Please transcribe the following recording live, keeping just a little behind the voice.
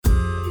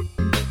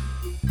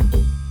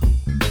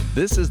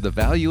This is the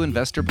Value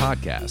Investor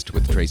Podcast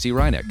with Tracy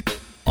Reineck.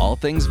 All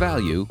things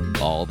value,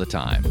 all the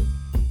time.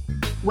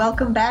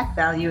 Welcome back,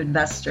 value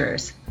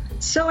investors.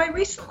 So I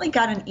recently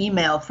got an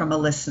email from a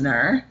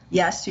listener.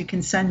 Yes, you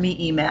can send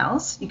me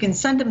emails. You can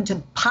send them to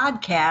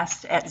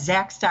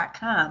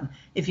podcast@zacks.com.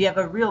 If you have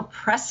a real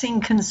pressing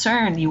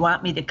concern you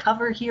want me to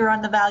cover here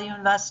on the Value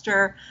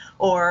Investor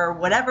or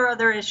whatever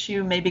other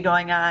issue may be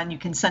going on, you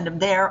can send them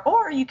there,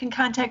 or you can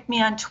contact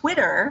me on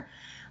Twitter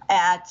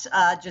at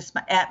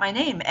my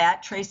name,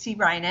 at Tracy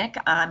Reineck.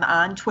 I'm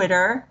on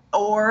Twitter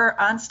or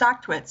on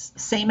StockTwits,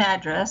 same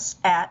address,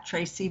 at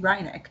Tracy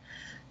Reineck.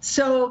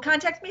 So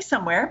contact me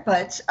somewhere,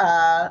 but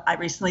I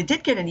recently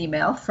did get an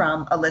email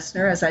from a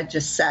listener, as I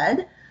just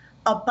said,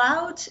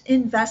 about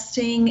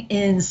investing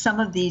in some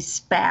of these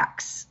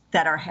SPACs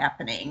that are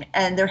happening.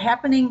 And they're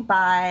happening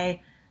by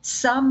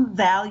some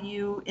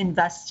value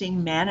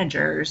investing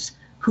managers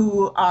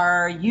who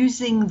are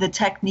using the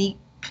technique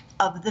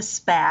of the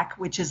SPAC,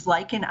 which is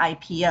like an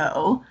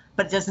IPO,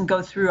 but it doesn't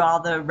go through all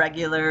the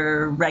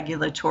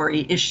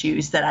regulatory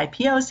issues that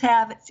IPOs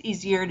have. It's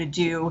easier to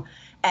do,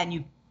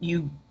 and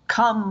you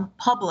come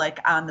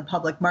public on the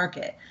public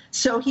market.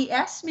 So he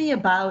asked me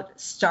about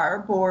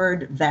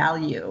Starboard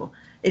Value.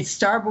 It's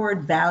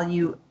Starboard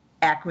Value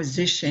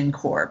Acquisition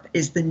Corp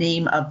is the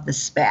name of the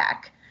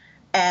SPAC.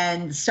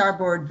 And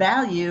Starboard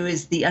Value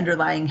is the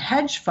underlying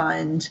hedge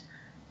fund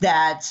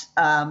that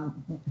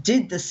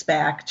did the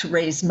SPAC to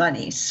raise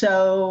money.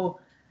 So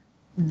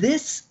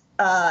this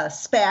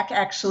SPAC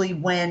actually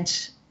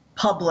went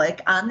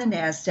public on the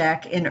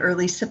NASDAQ in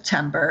early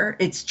September.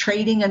 It's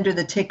trading under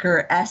the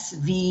ticker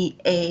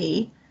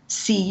SVACU.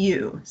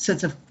 So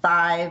it's a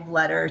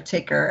 5-letter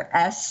ticker,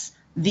 S,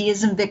 V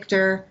as in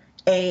Victor,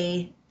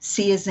 A,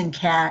 C as in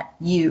cat,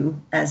 U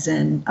as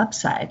in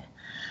upside.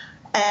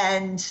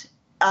 And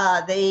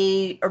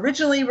they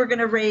originally were going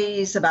to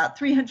raise about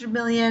 $300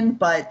 million,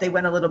 but they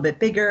went a little bit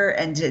bigger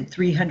and did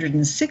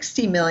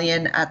 $360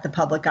 million at the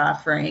public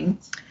offering.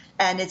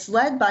 And it's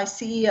led by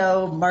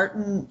CEO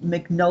Martin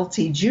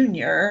McNulty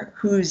Jr.,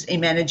 who's a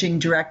managing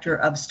director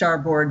of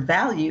Starboard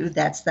Value,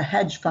 that's the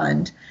hedge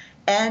fund,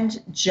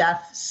 and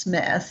Jeff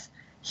Smith.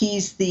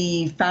 He's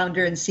the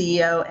founder and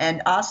CEO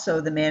and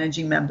also the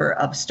managing member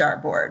of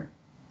Starboard.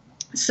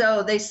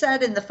 So they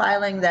said in the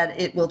filing that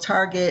it will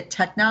target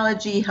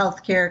technology,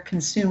 healthcare,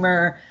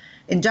 consumer,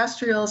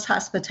 industrials,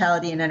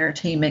 hospitality, and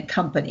entertainment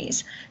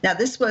companies. Now,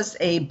 this was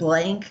a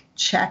blank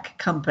check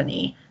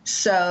company.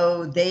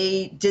 So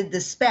they did the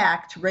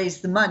SPAC to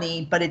raise the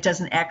money, but it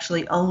doesn't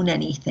actually own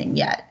anything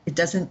yet. It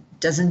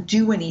doesn't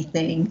do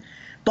anything,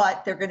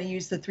 but they're going to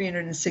use the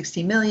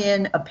 $360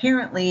 million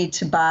apparently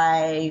to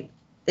buy,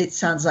 it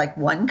sounds like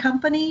one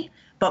company,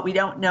 but we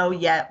don't know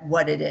yet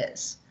what it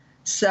is.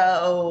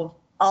 So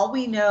all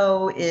we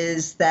know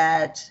is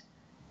that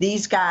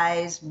these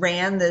guys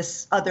ran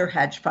this other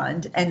hedge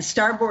fund, and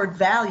Starboard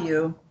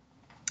Value,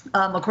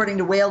 according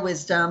to Whale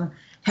Wisdom,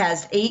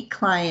 has 8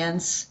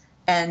 clients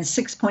and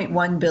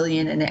 $6.1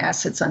 billion in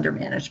assets under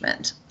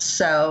management.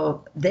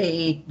 So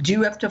they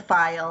do have to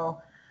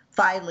file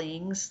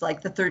filings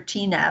like the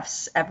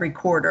 13Fs every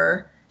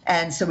quarter,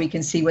 and so we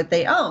can see what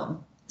they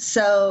own.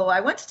 So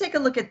I want to take a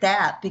look at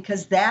that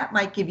because that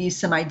might give you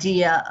some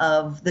idea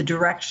of the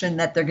direction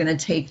that they're going to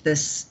take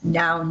this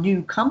now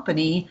new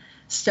company,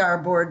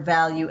 Starboard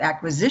Value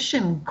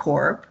Acquisition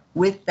Corp,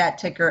 with that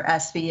ticker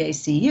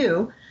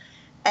SVACU.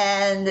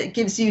 And it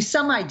gives you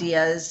some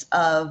ideas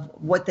of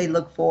what they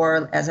look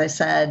for, as I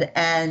said,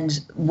 and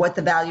what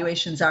the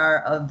valuations are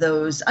of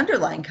those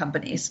underlying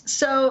companies.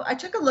 So I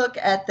took a look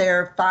at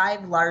their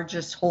 5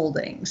 largest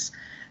holdings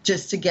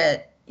just to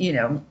get,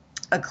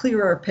 a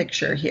clearer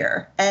picture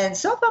here. And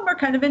some of them are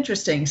kind of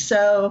interesting.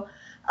 So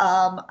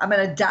I'm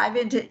going to dive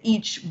into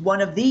each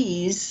one of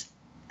these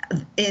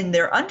in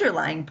their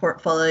underlying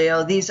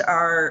portfolio. These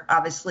are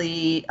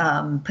obviously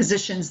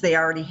positions they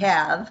already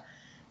have.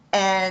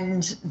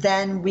 And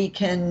then we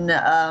can,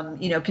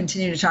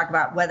 continue to talk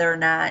about whether or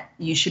not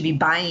you should be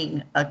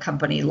buying a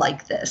company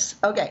like this.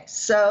 Okay,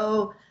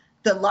 so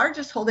the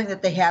largest holding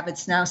that they have,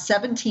 it's now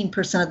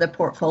 17% of the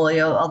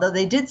portfolio, although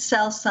they did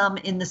sell some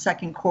in the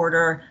second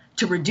quarter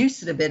to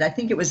reduce it a bit. I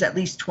think it was at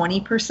least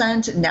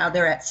 20%. Now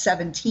they're at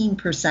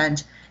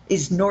 17%,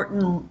 is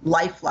Norton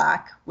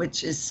LifeLock,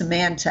 which is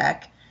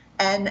Symantec.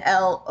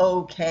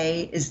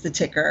 NLOK is the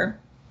ticker.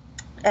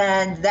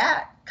 And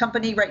that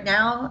company right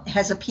now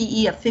has a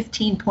PE of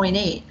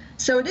 15.8.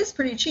 So it is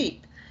pretty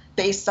cheap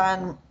based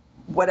on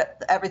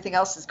what everything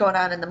else is going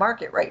on in the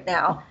market right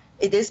now.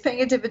 It is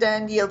paying a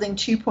dividend yielding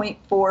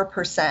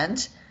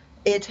 2.4%.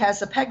 It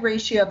has a PEG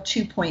ratio of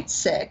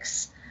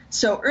 2.6.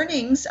 So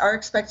earnings are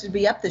expected to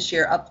be up this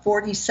year, up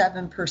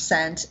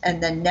 47%,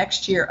 and then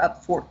next year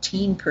up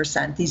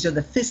 14%. These are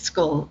the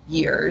fiscal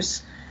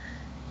years.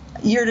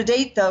 Year to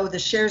date, though, the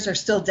shares are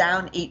still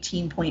down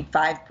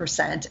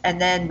 18.5%.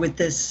 And then with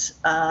this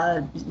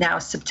now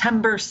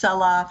September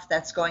sell-off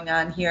that's going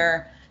on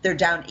here, they're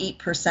down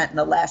 8% in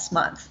the last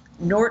month.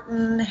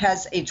 Norton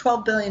has a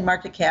 $12 billion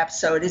market cap,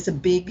 so it is a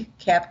big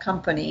cap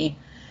company,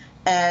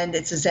 and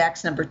it's a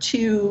Zacks number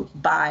 2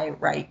 buy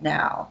right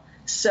now.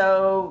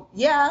 So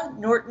yeah,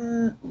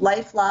 Norton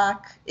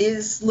LifeLock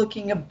is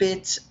looking a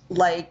bit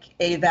like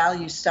a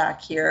value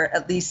stock here,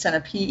 at least on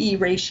a PE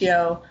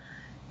ratio.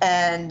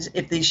 And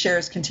if these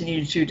shares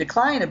continue to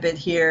decline a bit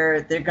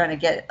here, they're going to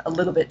get a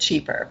little bit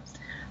cheaper.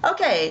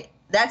 Okay,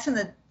 that's in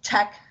the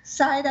tech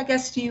side, I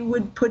guess you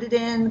would put it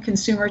in,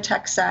 consumer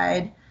tech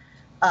side,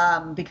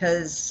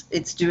 because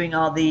it's doing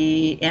all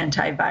the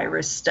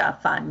antivirus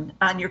stuff on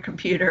your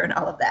computer and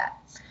all of that.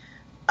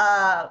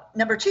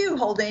 Number 2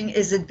 holding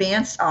is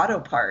Advanced Auto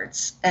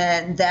Parts,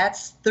 and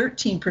that's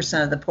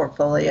 13% of the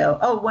portfolio.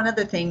 Oh, one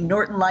other thing,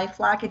 Norton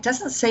LifeLock, it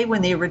doesn't say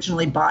when they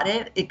originally bought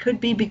it. It could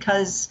be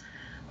because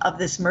of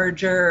this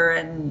merger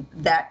and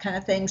that kind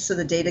of thing, so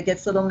the data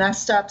gets a little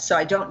messed up. So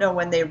I don't know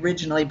when they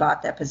originally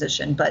bought that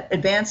position, but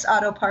Advanced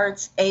Auto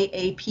Parts,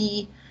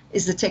 AAP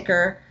is the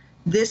ticker.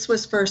 This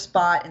was first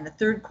bought in the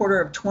third quarter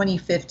of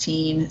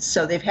 2015,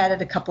 so they've had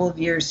it a couple of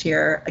years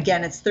here.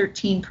 Again, it's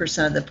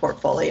 13% of the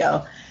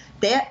portfolio.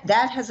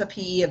 That has a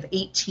PE of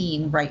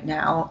 18 right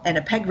now and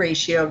a PEG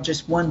ratio of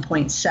just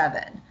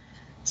 1.7.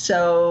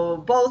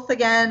 So both,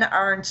 again,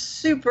 aren't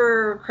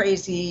super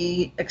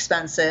crazy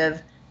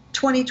expensive.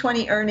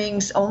 2020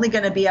 earnings only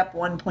going to be up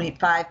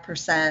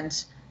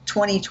 1.5%,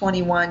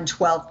 2021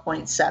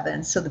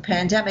 12.7%. So the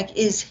pandemic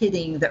is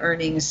hitting the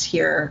earnings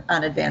here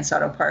on Advanced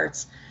Auto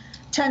Parts.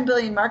 10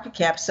 billion market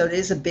cap, so it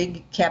is a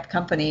big cap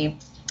company.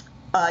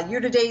 Year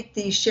to date,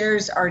 the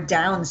shares are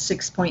down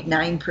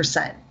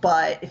 6.9%.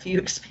 But if you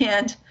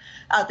expand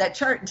out that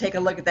chart and take a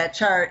look at that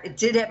chart, it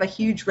did have a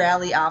huge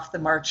rally off the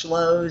March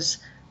lows,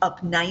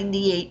 up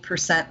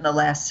 98% in the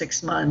last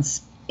 6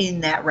 months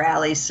in that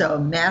rally. So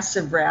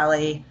massive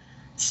rally,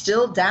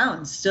 still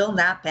down, still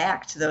not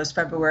back to those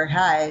February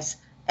highs.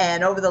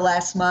 And over the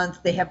last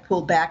month, they have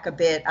pulled back a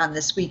bit on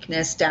this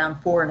weakness, down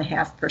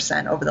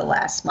 4.5% over the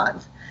last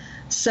month.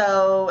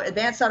 So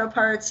Advanced Auto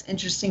Parts,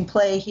 interesting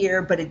play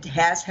here, but it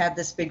has had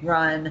this big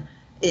run.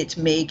 It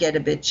may get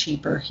a bit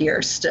cheaper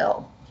here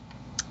still.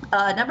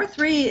 Number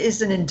 3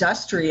 is an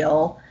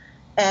industrial,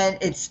 and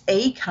it's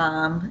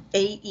AECOM,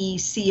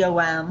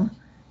 AECOM.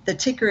 The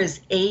ticker is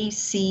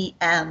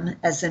ACM,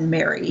 as in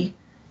Mary.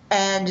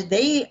 And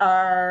they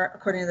are,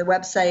 according to the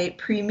website,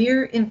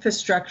 premier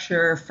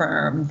infrastructure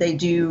firm. They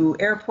do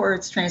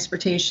airports,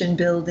 transportation,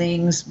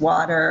 buildings,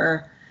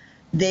 water.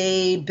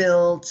 They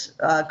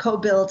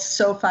co-built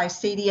SoFi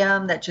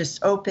Stadium that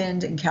just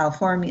opened in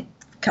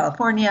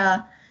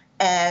California,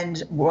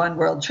 and One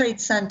World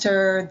Trade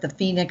Center, the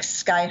Phoenix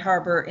Sky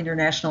Harbor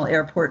International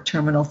Airport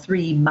Terminal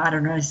 3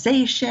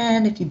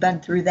 modernization. If you've been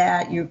through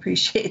that, you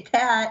appreciate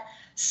that.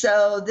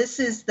 So this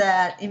is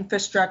that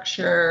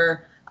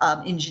infrastructure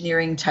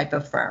engineering type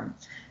of firm.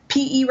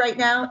 PE right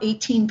now,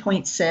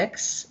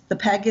 18.6. The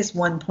PEG is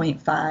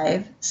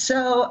 1.5.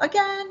 So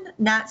again,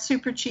 not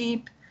super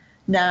cheap,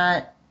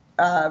 not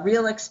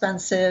real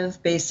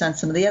expensive based on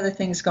some of the other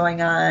things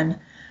going on.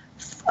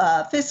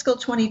 Fiscal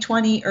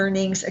 2020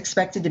 earnings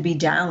expected to be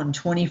down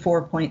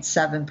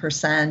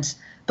 24.7%,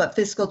 but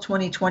fiscal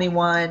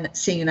 2021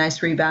 seeing a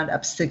nice rebound,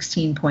 up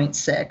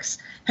 16.6%.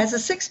 Has a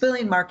 $6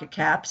 billion market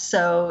cap,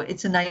 so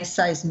it's a nice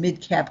size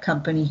mid-cap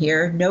company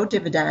here. No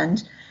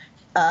dividend.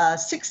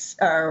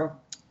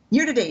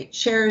 Year to date,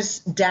 shares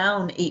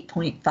down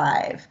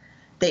 8.5%.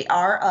 They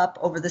are up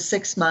over the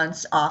 6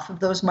 months off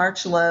of those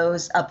March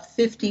lows, up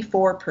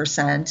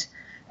 54%.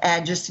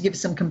 And just to give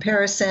some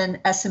comparison,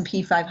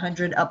 S&P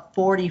 500 up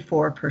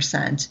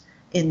 44%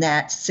 in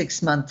that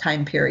 6-month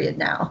time period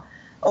now.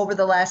 Over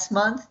the last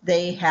month,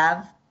 they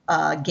have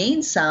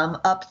gained some,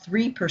 up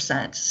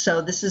 3%.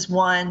 So this is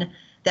one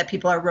that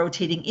people are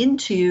rotating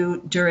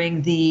into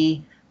during the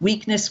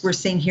weakness we're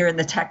seeing here in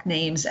the tech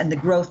names and the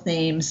growth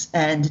names,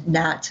 and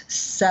not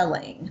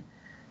selling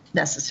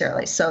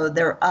necessarily. So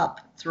they're up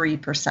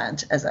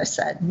 3%, as I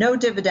said. No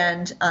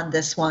dividend on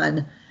this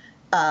one,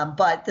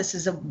 but this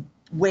is a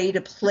way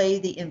to play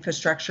the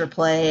infrastructure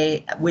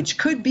play, which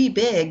could be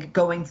big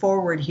going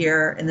forward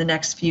here in the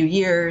next few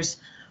years,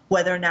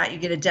 whether or not you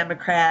get a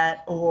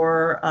Democrat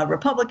or a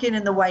Republican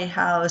in the White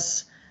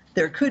House.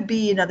 There could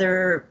be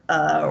another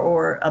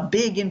or a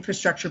big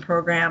infrastructure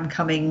program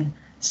coming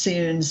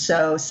soon.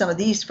 So some of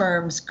these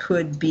firms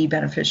could be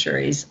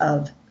beneficiaries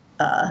of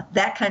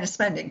that kind of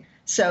spending.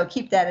 So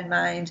keep that in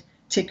mind,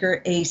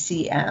 ticker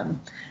ACM.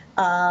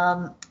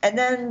 And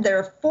then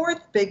their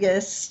fourth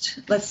biggest,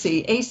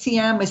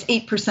 ACM is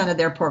 8% of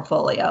their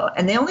portfolio,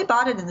 and they only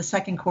bought it in the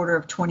second quarter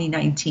of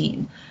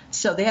 2019.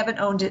 So they haven't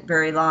owned it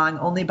very long,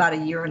 only about a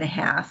year and a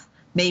half.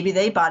 Maybe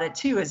they bought it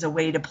too as a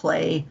way to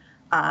play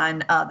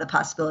on the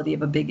possibility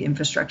of a big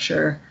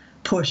infrastructure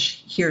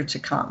push here to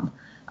come.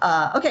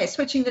 Okay,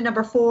 switching to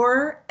number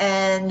 4,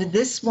 and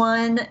this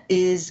one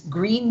is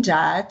Green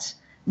Dot,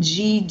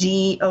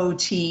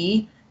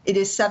 GDOT. It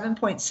is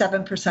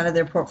 7.7% of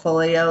their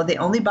portfolio. They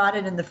only bought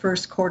it in the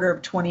first quarter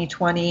of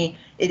 2020.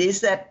 It is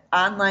that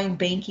online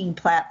banking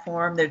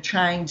platform. They're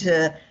trying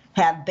to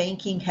have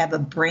banking have a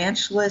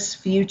branchless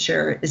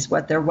future, is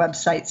what their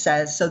website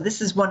says. So this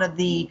is one of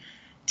the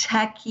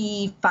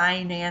techie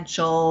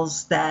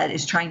financials that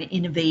is trying to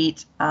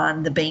innovate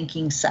on the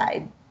banking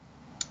side.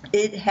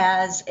 It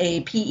has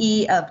a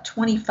PE of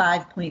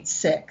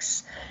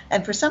 25.6.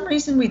 And for some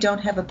reason, we don't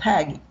have a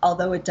PEG,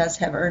 although it does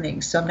have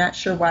earnings. So I'm not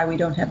sure why we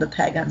don't have a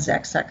PEG on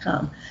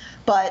Zacks.com.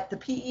 But the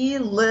PE, a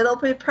little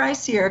bit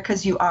pricier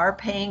because you are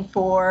paying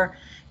for,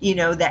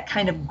 that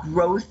kind of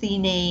growthy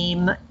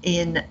name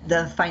in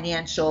the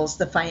financials,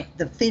 the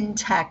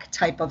fintech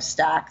type of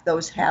stock.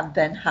 Those have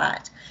been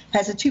hot.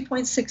 Has a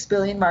 2.6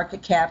 billion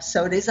market cap,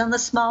 so it is on the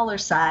smaller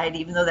side,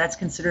 even though that's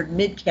considered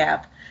mid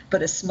cap,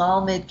 but a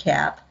small mid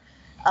cap.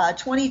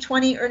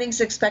 2020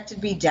 earnings expected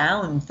to be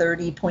down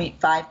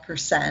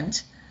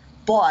 30.5%,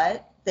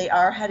 but they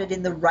are headed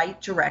in the right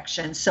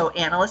direction. So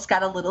analysts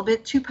got a little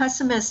bit too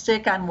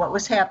pessimistic on what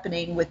was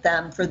happening with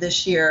them for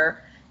this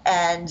year,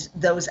 and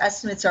those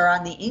estimates are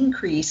on the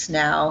increase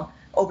now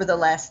over the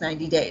last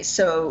 90 days.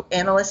 So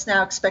analysts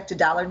now expect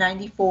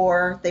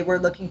 $1.94. They were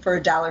looking for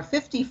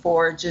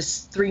 $1.54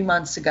 just 3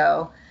 months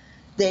ago.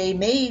 They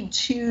made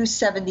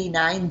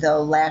 $2.79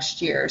 though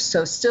last year,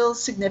 so still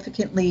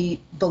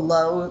significantly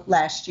below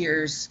last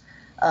year's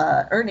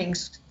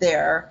earnings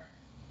there,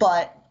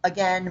 but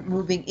again,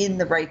 moving in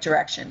the right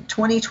direction.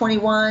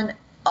 2021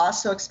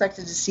 also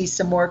expected to see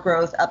some more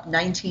growth, up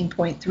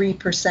 19.3%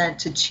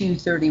 to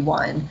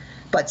 $2.31,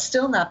 but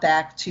still not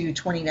back to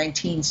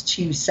 2019's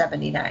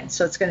 $2.79.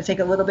 So it's going to take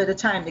a little bit of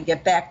time to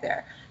get back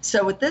there.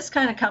 So with this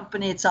kind of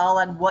company, it's all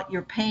on what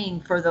you're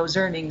paying for those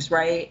earnings,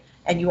 right?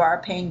 And you are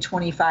paying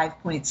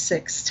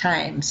 25.6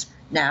 times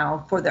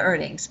now for the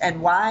earnings.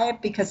 And why?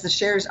 Because the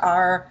shares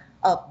are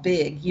up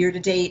big. Year to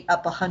date,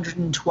 up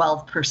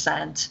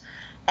 112%.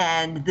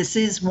 And this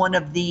is one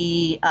of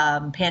the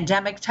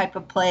pandemic type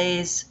of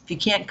plays. If you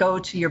can't go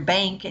to your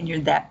bank and you're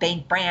that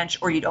bank branch,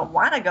 or you don't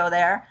want to go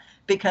there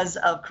because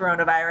of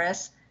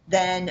coronavirus,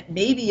 then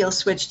maybe you'll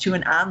switch to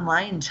an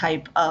online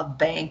type of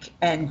bank,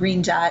 and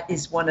Green Dot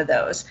is one of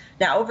those.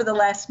 Now, over the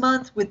last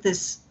month, with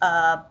this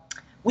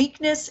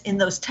weakness in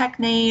those tech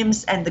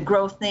names and the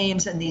growth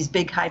names and these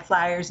big high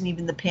flyers and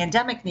even the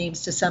pandemic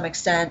names to some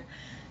extent,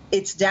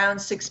 it's down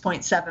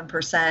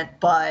 6.7%.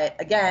 But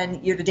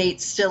again, year to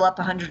date, still up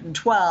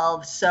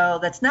 112. So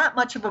that's not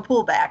much of a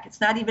pullback.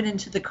 It's not even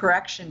into the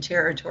correction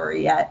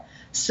territory yet.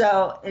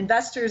 So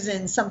investors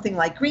in something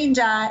like Green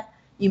Dot,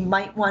 you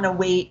might want to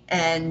wait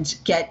and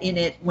get in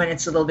it when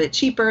it's a little bit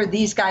cheaper.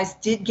 These guys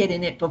did get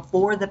in it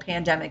before the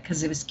pandemic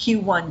because it was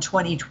Q1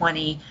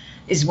 2020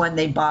 is when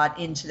they bought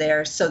into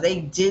there. So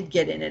they did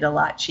get in it a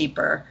lot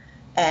cheaper.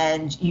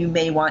 And you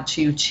may want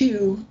to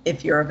too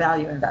if you're a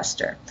value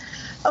investor.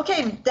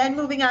 Okay, then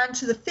moving on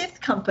to the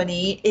fifth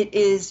company, it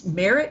is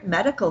Merit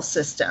Medical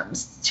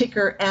Systems,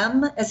 ticker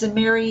M as in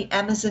Mary,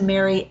 M as in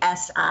Mary,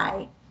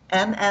 SI,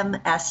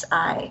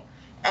 MMSI.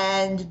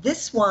 And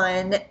this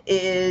one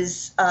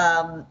is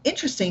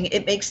interesting.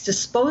 It makes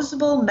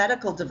disposable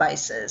medical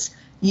devices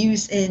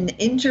used in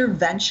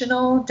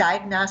interventional,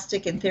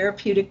 diagnostic, and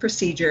therapeutic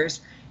procedures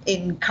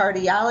in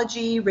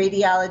cardiology,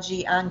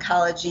 radiology,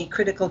 oncology,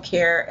 critical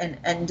care,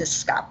 and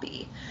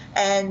endoscopy.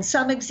 And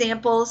some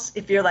examples,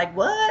 if you're like,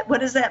 what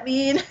does that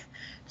mean?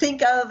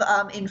 Think of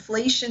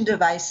inflation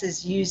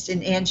devices used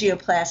in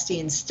angioplasty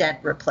and stent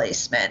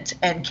replacement,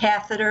 and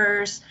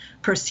catheters,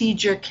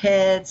 procedure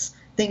kits,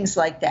 things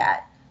like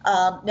that.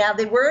 Now,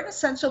 they were an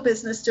essential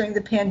business during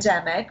the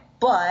pandemic,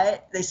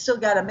 but they still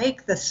got to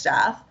make the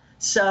stuff.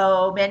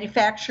 So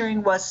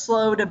manufacturing was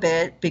slowed a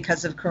bit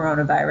because of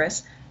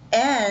coronavirus.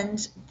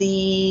 And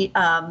the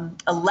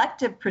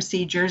elective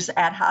procedures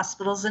at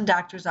hospitals and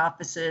doctors'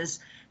 offices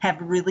have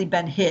really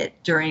been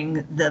hit during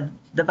the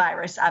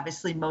virus.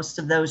 Obviously, most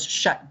of those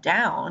shut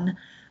down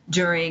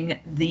during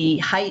the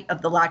height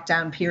of the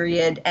lockdown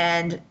period.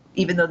 And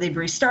even though they've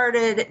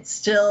restarted, it's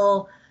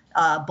still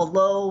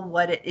below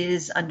what it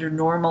is under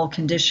normal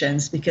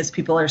conditions because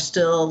people are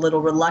still a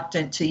little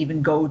reluctant to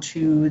even go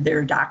to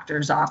their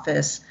doctor's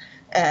office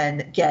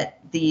and get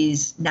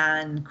these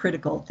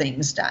non-critical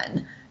things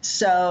done.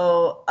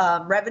 So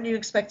revenue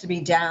expected to be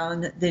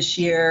down this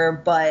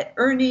year, but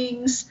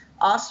earnings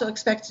also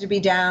expected to be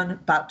down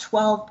about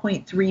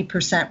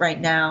 12.3%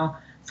 right now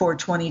for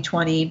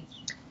 2020.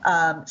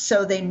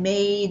 So they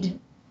made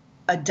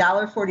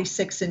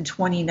 $1.46 in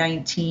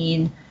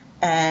 2019,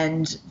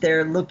 and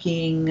they're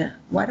looking,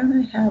 why don't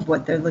I have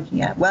what they're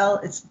looking at? Well,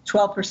 it's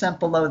 12%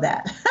 below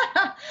that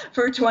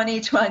for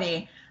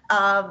 2020.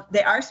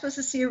 They are supposed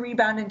to see a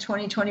rebound in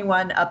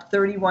 2021, up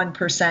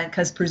 31%,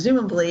 because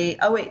presumably,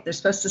 they're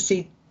supposed to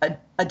see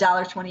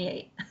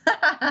 $1.28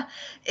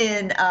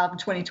 in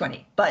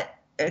 2020. But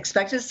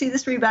expected to see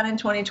this rebound in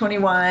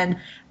 2021,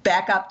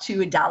 back up to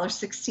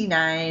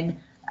 $1.69.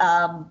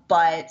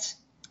 But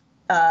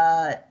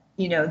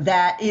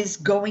that is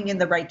going in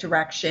the right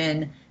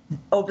direction.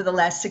 Over the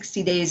last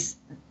 60 days,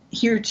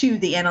 here too,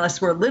 the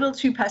analysts were a little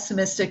too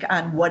pessimistic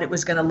on what it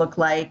was going to look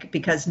like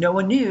because no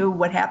one knew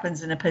what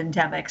happens in a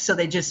pandemic. So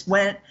they just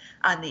went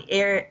on the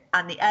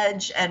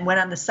edge and went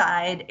on the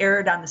side,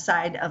 erred on the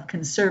side of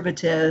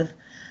conservative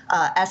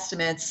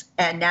estimates,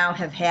 and now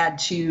have had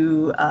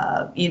to,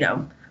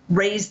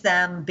 raise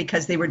them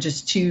because they were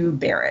just too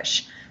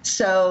bearish.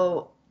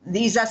 So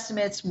these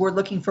estimates were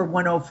looking for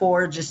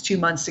 104 just 2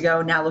 months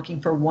ago, now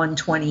looking for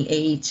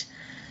 128.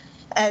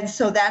 And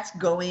so that's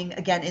going,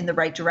 again, in the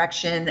right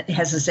direction. It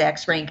has a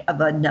Zacks rank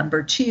of a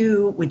number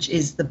 2, which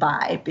is the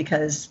buy,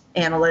 because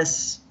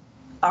analysts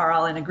are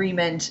all in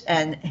agreement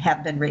and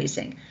have been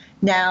raising.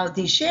 Now,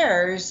 these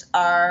shares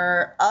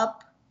are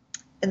up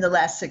in the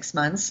last 6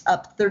 months,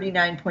 up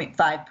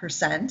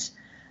 39.5%,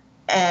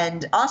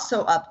 and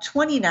also up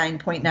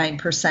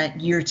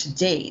 29.9% year to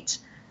date.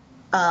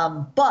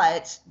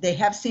 But they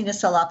have seen a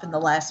sell-off in the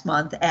last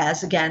month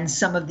as, again,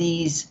 some of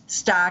these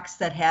stocks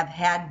that have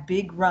had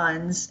big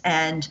runs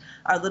and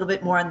are a little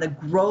bit more on the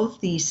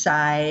growthy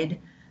side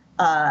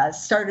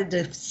started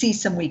to see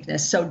some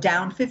weakness. So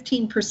down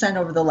 15%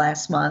 over the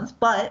last month.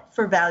 But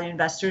for value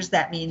investors,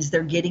 that means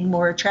they're getting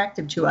more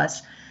attractive to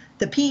us.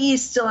 The PE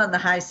is still on the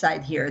high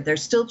side here. They're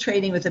still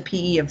trading with a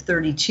PE of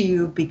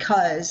 32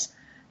 because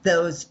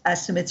those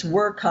estimates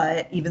were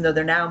cut, even though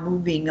they're now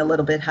moving a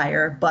little bit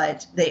higher,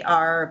 but they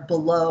are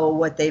below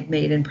what they've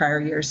made in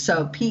prior years.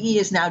 So PE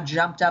is now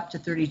jumped up to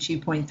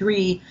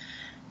 32.3.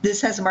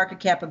 This has a market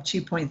cap of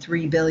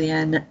 2.3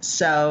 billion.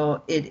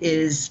 So it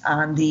is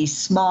on the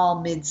small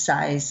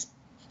mid-size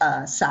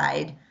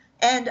side.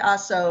 And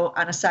also,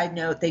 on a side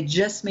note, they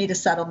just made a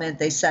settlement,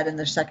 they said in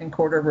their second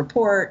quarter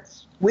report,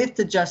 with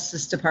the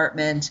Justice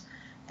Department,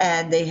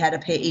 and they had to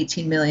pay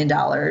 $18 million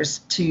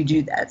to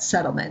do that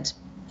settlement.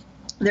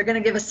 They're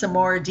going to give us some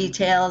more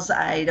details.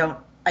 I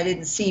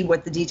didn't see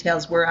what the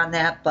details were on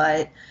that,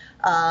 but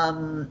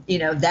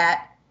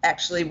that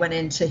actually went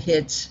into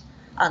hit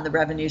on the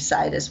revenue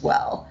side as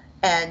well.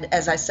 And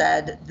as I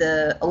said,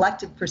 the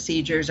elective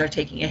procedures are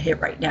taking a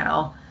hit right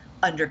now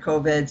under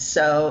COVID,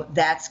 so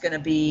that's going to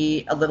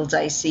be a little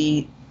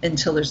dicey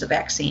until there's a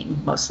vaccine,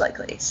 most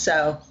likely.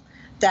 So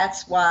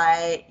that's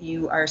why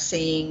you are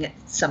seeing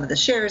some of the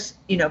shares,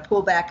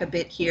 pull back a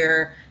bit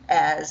here,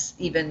 as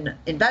even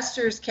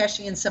investors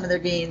cashing in some of their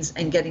gains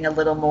and getting a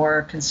little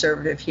more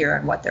conservative here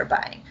on what they're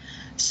buying.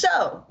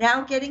 So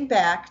now getting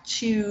back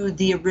to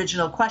the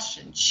original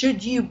question,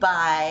 should you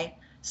buy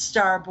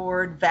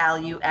Starboard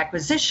Value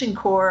Acquisition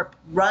Corp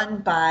run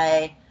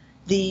by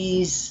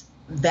these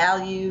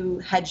value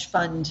hedge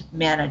fund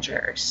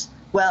managers?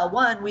 Well,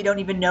 one, we don't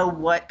even know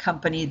what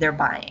company they're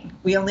buying.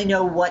 We only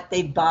know what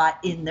they bought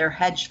in their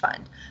hedge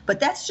fund.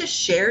 But that's just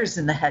shares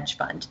in the hedge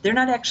fund. They're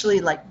not actually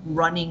like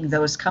running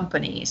those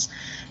companies.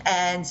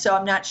 And so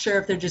I'm not sure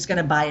if they're just going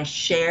to buy a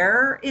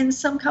share in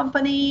some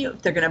company,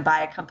 if they're going to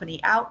buy a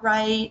company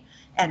outright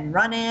and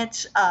run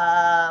it.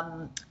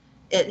 I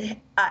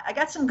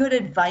got some good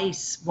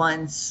advice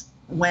once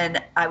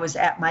when I was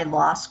at my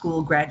law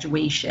school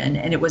graduation,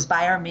 and it was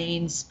by our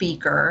main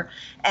speaker,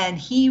 and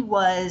he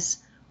was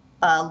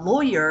a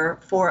lawyer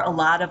for a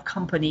lot of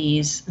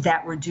companies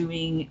that were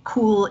doing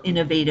cool,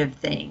 innovative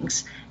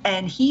things.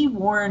 And he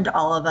warned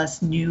all of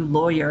us new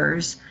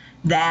lawyers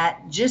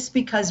that just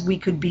because we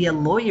could be a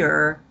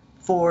lawyer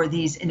for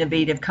these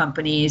innovative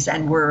companies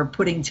and we're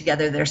putting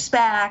together their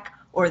SPAC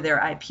or their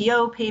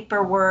IPO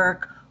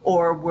paperwork,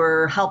 or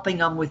we're helping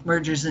them with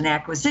mergers and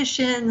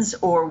acquisitions,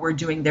 or we're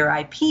doing their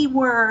IP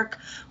work,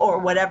 or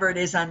whatever it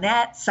is on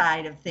that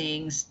side of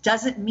things,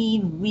 doesn't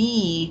mean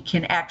we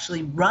can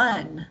actually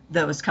run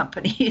those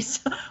companies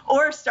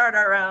or start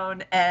our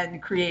own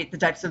and create the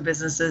types of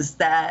businesses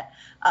that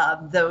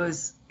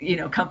those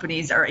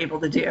companies are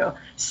able to do.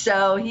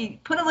 So he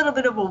put a little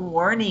bit of a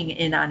warning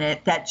in on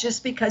it that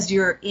just because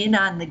you're in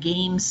on the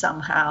game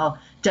somehow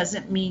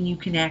doesn't mean you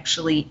can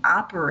actually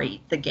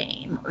operate the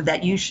game, or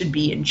that you should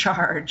be in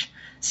charge.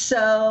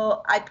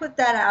 So I put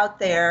that out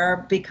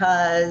there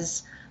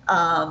because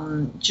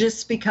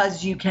just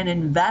because you can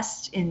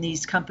invest in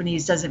these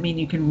companies doesn't mean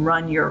you can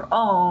run your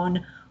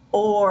own,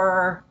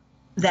 or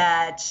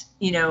that,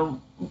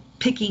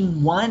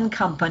 picking one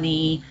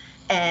company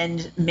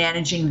and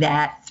managing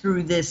that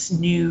through this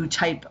new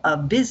type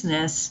of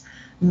business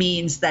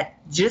means that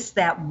just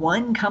that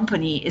one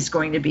company is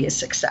going to be a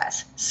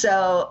success.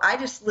 So I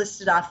just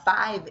listed off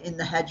 5 in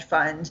the hedge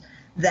fund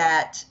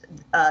that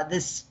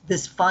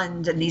this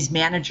fund and these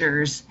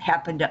managers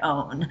happen to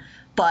own.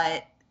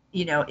 But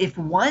if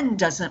one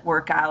doesn't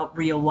work out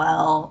real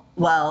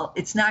well,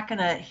 it's not going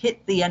to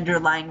hit the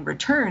underlying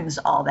returns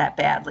all that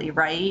badly,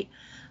 right?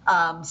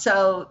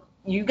 So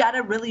you got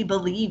to really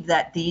believe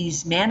that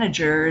these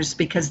managers,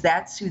 because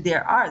that's who they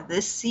are,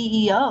 this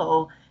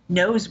CEO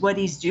knows what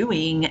he's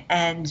doing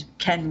and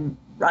can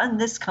run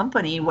this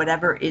company,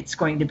 whatever it's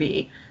going to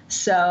be.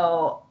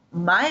 So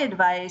my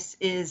advice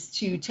is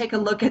to take a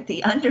look at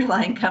the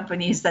underlying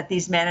companies that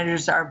these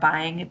managers are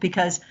buying,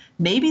 because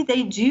maybe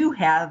they do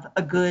have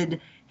a good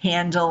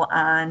handle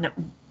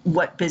on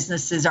what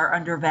businesses are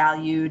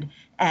undervalued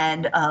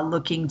and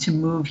looking to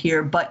move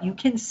here. But you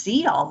can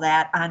see all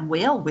that on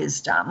Whale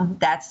Wisdom.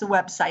 That's the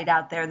website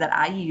out there that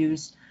I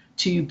use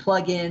to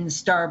plug in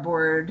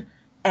Starboard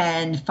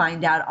and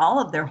find out all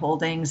of their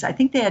holdings. I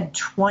think they had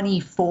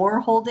 24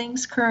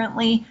 holdings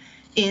currently.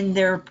 in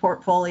their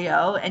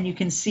portfolio, and you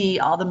can see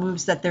all the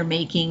moves that they're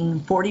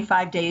making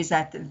 45 days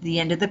at the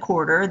end of the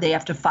quarter. They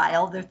have to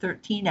file their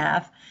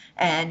 13F,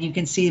 and you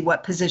can see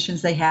what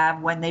positions they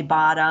have, when they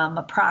bought them,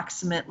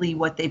 approximately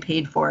what they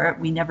paid for it.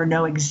 We never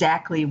know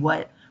exactly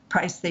what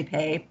price they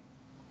pay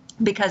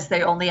because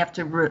they only have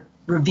to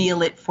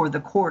reveal it for the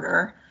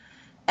quarter.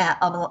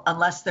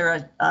 Unless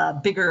they're a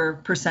bigger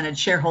percentage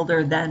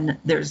shareholder, then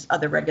there's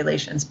other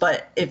regulations.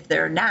 But if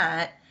they're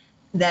not,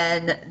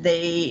 then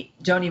they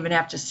don't even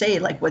have to say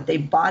like what they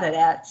bought it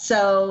at.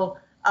 So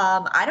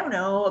I don't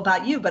know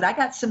about you, but I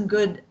got some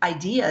good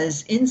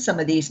ideas in some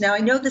of these. Now, I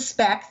know the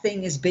SPAC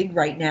thing is big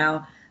right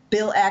now.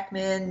 Bill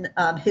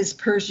Ackman, his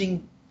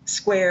Pershing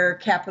Square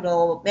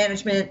Capital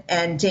Management,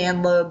 and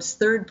Dan Loeb's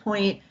Third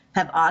Point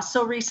have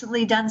also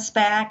recently done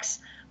SPACs.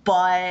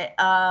 But,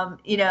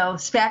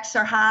 SPACs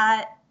are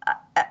hot.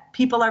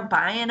 People are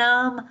buying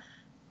them.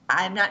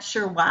 I'm not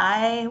sure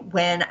why,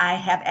 when I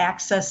have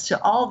access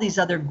to all these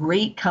other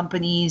great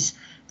companies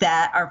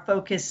that are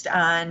focused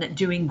on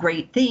doing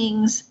great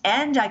things,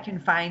 and I can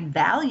find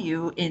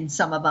value in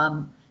some of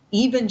them,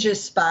 even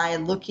just by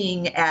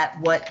looking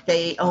at what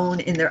they own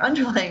in their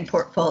underlying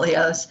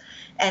portfolios.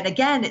 And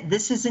again,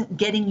 this isn't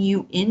getting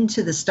you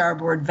into the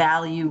Starboard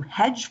Value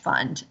hedge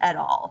fund at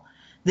all.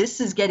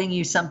 This is getting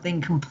you something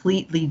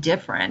completely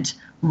different,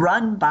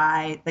 run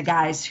by the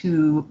guys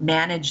who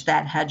manage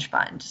that hedge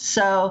fund.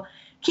 So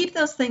keep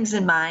those things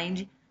in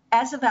mind.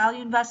 As a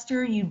value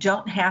investor, you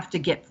don't have to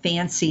get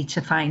fancy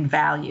to find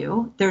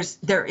value.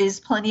 There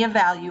is plenty of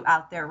value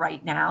out there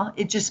right now.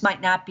 It just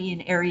might not be in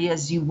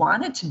areas you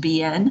want it to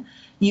be in.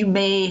 You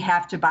may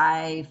have to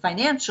buy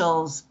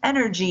financials,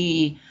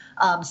 energy,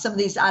 some of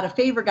these out of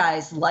favor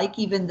guys, like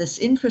even this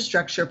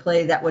infrastructure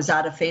play that was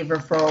out of favor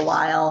for a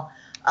while.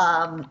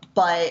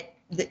 But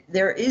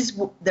there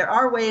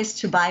are ways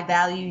to buy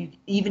value,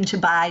 even to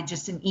buy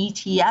just an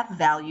ETF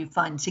value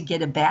fund to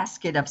get a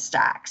basket of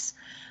stocks.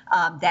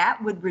 That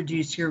would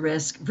reduce your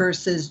risk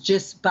versus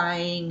just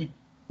buying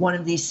one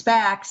of these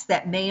SPACs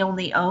that may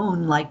only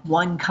own like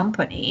one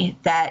company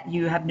that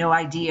you have no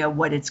idea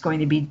what it's going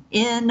to be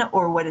in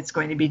or what it's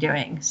going to be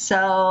doing.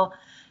 So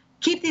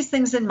keep these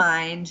things in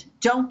mind.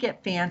 Don't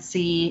get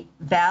fancy.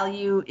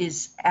 Value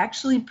is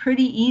actually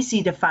pretty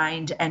easy to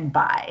find and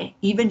buy,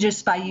 even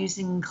just by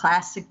using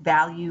classic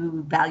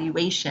value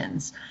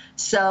valuations.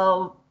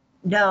 So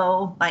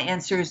no, my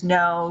answer is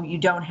no, you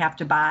don't have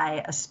to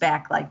buy a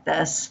SPAC like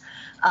this.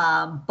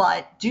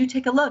 But do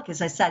take a look,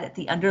 as I said, at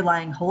the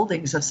underlying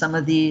holdings of some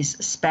of these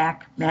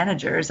SPAC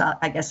managers,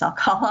 I guess I'll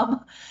call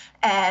them,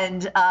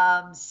 and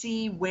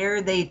see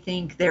where they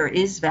think there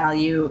is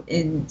value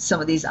in some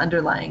of these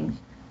underlying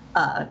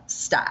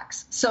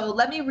stocks. So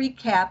let me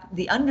recap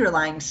the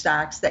underlying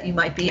stocks that you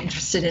might be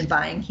interested in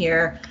buying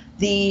here.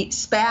 The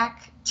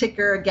SPAC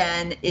ticker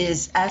again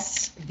is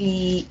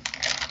SVACU,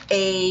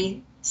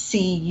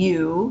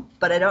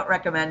 but I don't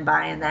recommend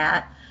buying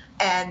that.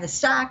 And the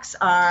stocks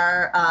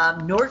are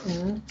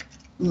Norton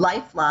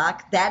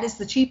LifeLock. That is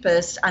the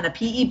cheapest on a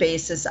PE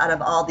basis out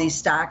of all these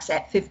stocks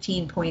at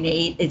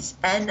 15.8. It's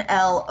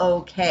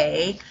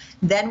NLOK.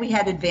 Then we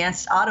had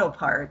Advanced Auto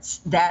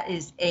Parts. That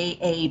is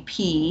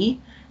AAP.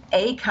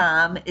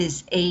 ACOM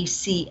is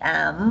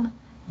ACM.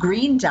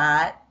 Green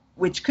Dot,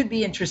 which could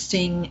be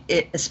interesting,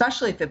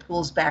 especially if it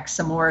pulls back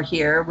some more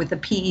here with a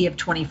PE of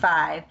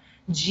 25.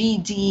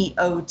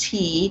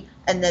 GDOT,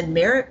 and then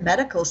Merit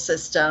Medical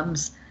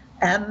Systems,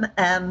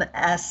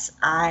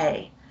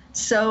 MMSI.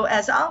 So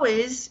as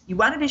always, you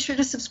want to be sure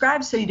to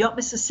subscribe so you don't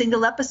miss a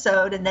single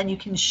episode, and then you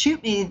can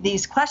shoot me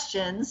these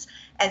questions.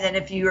 And then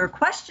if your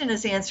question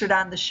is answered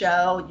on the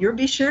show, you'll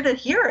be sure to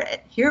hear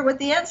what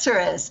the answer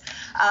is.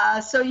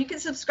 So you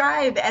can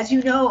subscribe, as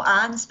you know,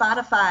 on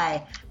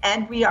Spotify.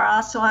 And we are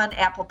also on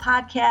Apple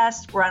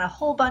Podcasts. We're on a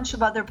whole bunch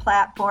of other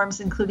platforms,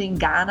 including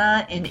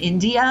Ghana in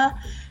India.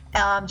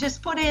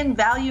 Just put in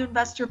Value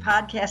Investor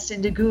Podcast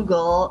into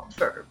Google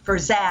for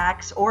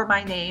Zacks or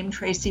my name,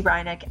 Tracy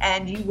Reineck,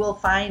 and you will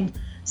find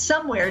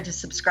somewhere to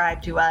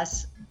subscribe to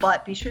us.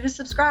 But be sure to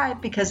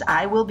subscribe because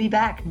I will be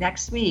back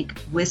next week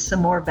with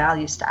some more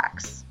value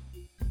stocks.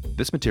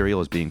 This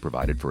material is being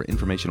provided for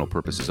informational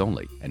purposes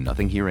only, and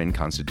nothing herein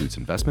constitutes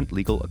investment,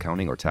 legal,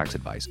 accounting, or tax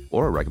advice,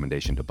 or a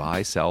recommendation to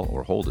buy, sell,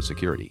 or hold a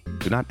security.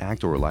 Do not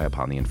act or rely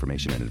upon the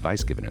information and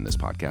advice given in this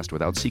podcast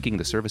without seeking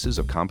the services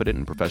of competent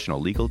and professional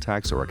legal,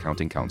 tax, or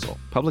accounting counsel.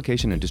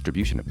 Publication and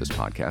distribution of this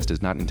podcast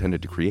is not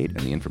intended to create, and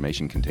the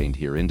information contained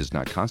herein does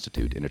not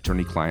constitute an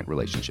attorney-client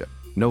relationship.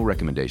 No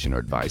recommendation or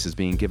advice is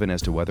being given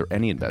as to whether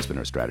any investment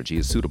or strategy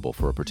is suitable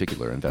for a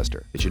particular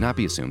investor. It should not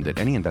be assumed that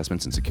any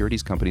investments in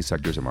securities, companies,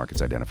 sectors, or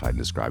markets identified and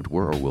described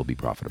were or will be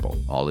profitable.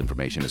 All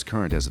information is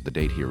current as of the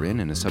date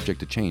herein and is subject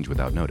to change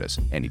without notice.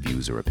 Any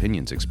views or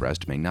opinions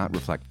expressed may not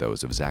reflect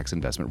those of Zacks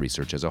Investment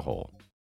Research as a whole.